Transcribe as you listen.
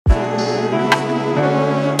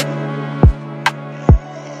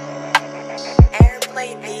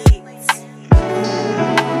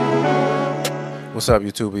What's up,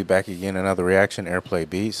 YouTube? We back again. Another reaction. Airplay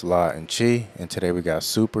Beats, La and Chi. And today we got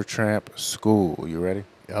Supertramp-School. You ready?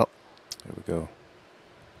 Yep. Here we go.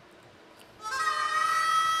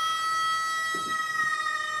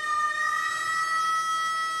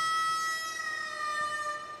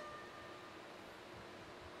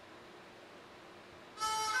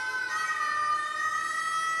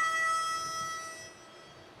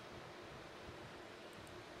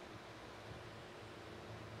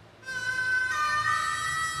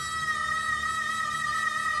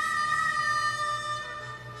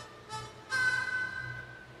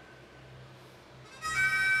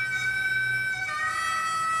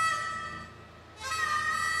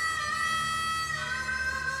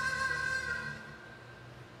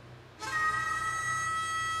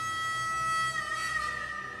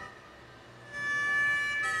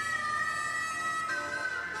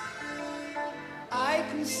 I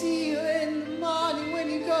can see you in the morning when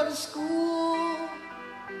you go to school.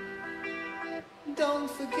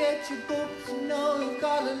 Don't forget your books, you know you've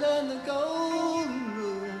got to learn the golden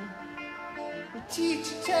rule. The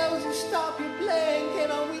teacher tells you stop your playing,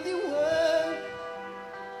 get on with your work.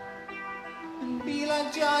 And be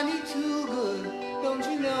like Johnny Too Good, don't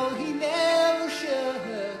you know he never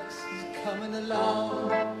shirks, he's coming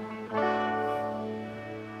along.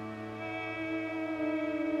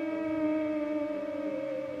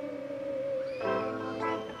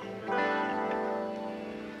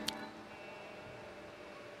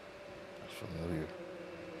 Familiar.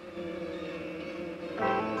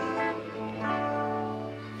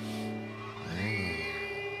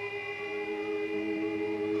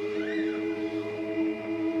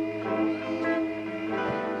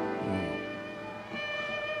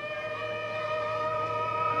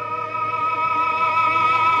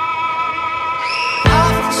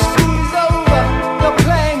 After school's over, you're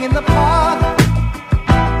playing in the park.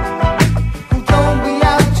 Don't be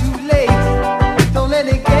out too late, don't let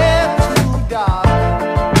it get too dark.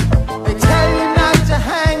 They tell you not to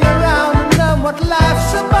hang around and learn what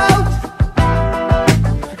life's about,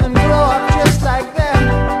 and grow up just like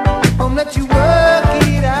them, won't let you work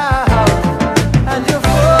it out, and you're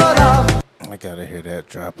full of. I gotta hear that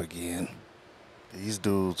drop again. These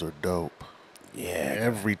dudes are dope. Yeah.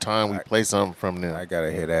 Every time we play something from them. I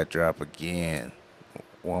gotta hear that drop again.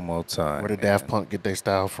 One more time. Where did Daft Punk get their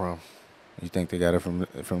style from? You think they got it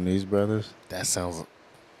from these brothers? That sounds...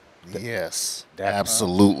 Yes. Daft Punk?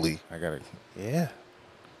 Absolutely. I gotta... Yeah.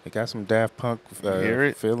 They got some Daft Punk hear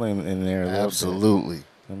it? feeling in there. A little bit. Absolutely.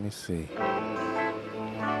 Let me see.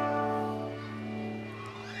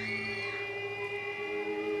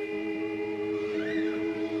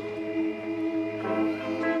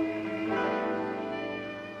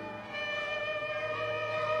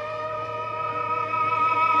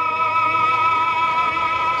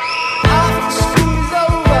 After school's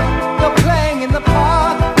over, you're playing in the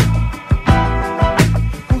park.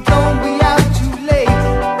 Don't be out too late,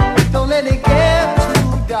 don't let it get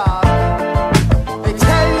too dark. They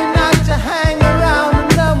tell you not to hang around and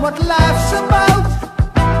learn what life's about,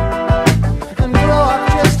 and grow up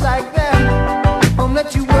just like them, won't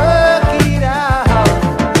let you work it out,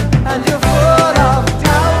 and you're full of doubt.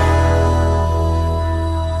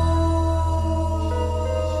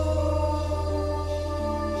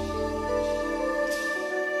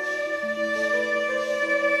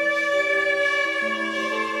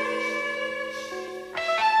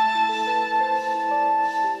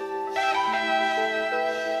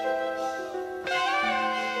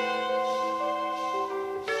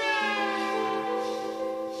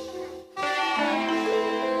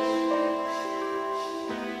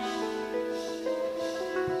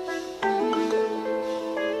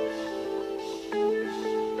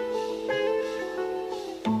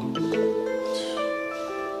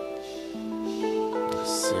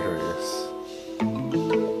 Serious. I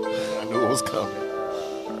knew it was coming.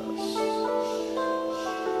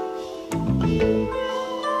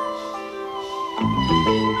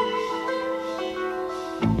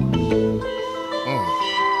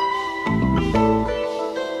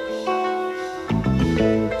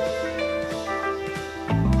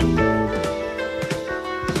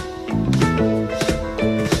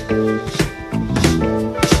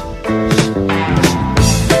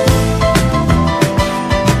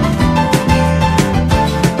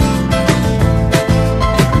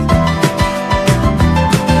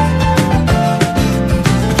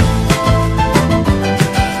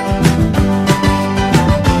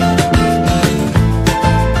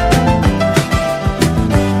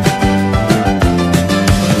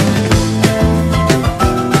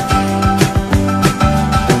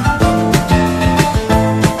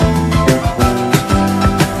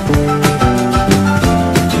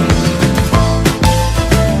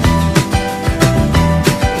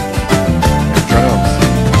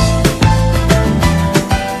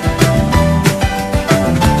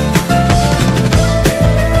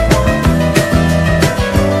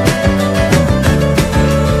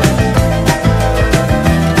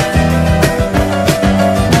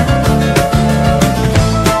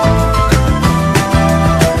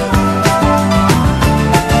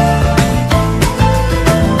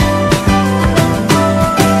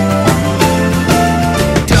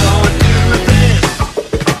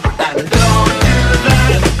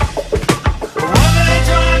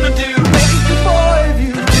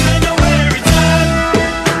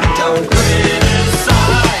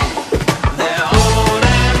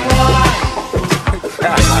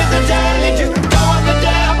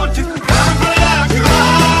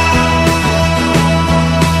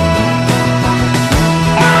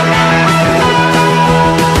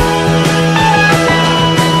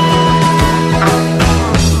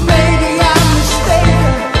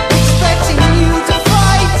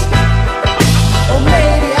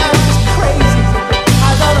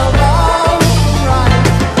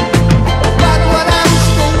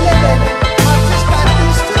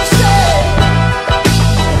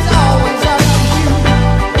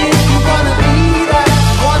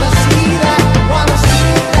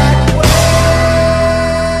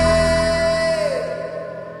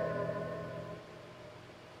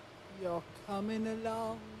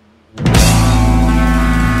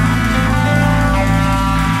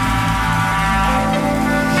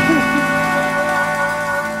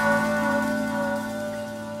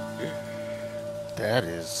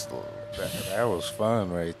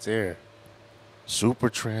 fun right there.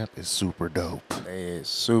 Supertramp is super dope. They is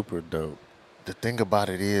super dope. The thing about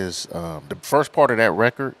it is, the first part of that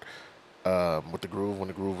record, with the groove, when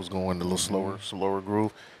the groove was going a little slower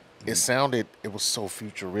groove, it was so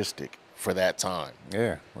futuristic for that time.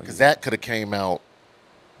 Yeah. Because that could have came out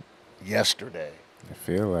yesterday. I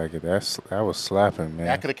feel like it. That was slapping, man.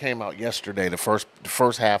 That could have came out yesterday, the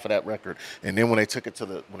first half of that record. And then when they took it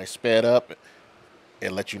when they sped up,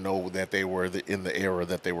 it let you know that they were in the era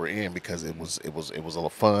that they were in, because it was a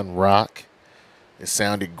fun rock. It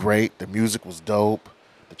sounded great. The music was dope.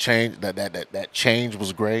 The change that change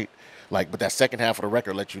was great. But that second half of the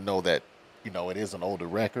record let you know that, it is an older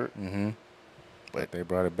record. Mm-hmm. But they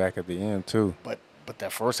brought it back at the end too. But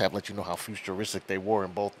that first half let you know how futuristic they were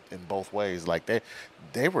in both ways. Like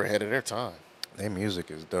they were ahead of their time. Their music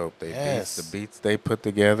is dope. Yes. The beats they put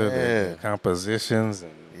together, Yeah. the compositions,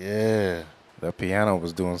 and Yeah. the piano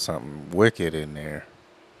was doing something wicked in there.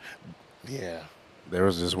 Yeah. There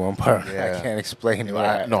was this one part Yeah. I can't explain it.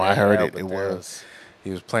 I heard it. It was.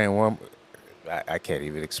 He was playing one. I can't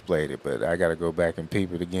even explain it, but I got to go back and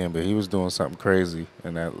peep it again. But he was doing something crazy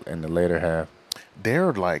in the later half.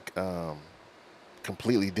 They're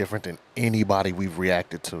completely different than anybody we've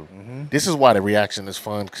reacted to. Mm-hmm. This is why the reaction is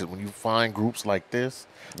fun, because when you find groups like this,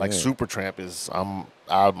 like Yeah. Supertramp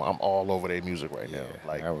I'm all over their music right now.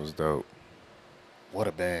 That was dope. What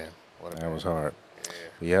a band. That was hard.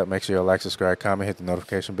 Yeah, make sure you like, subscribe, comment, hit the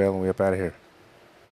notification bell, and we up out of here.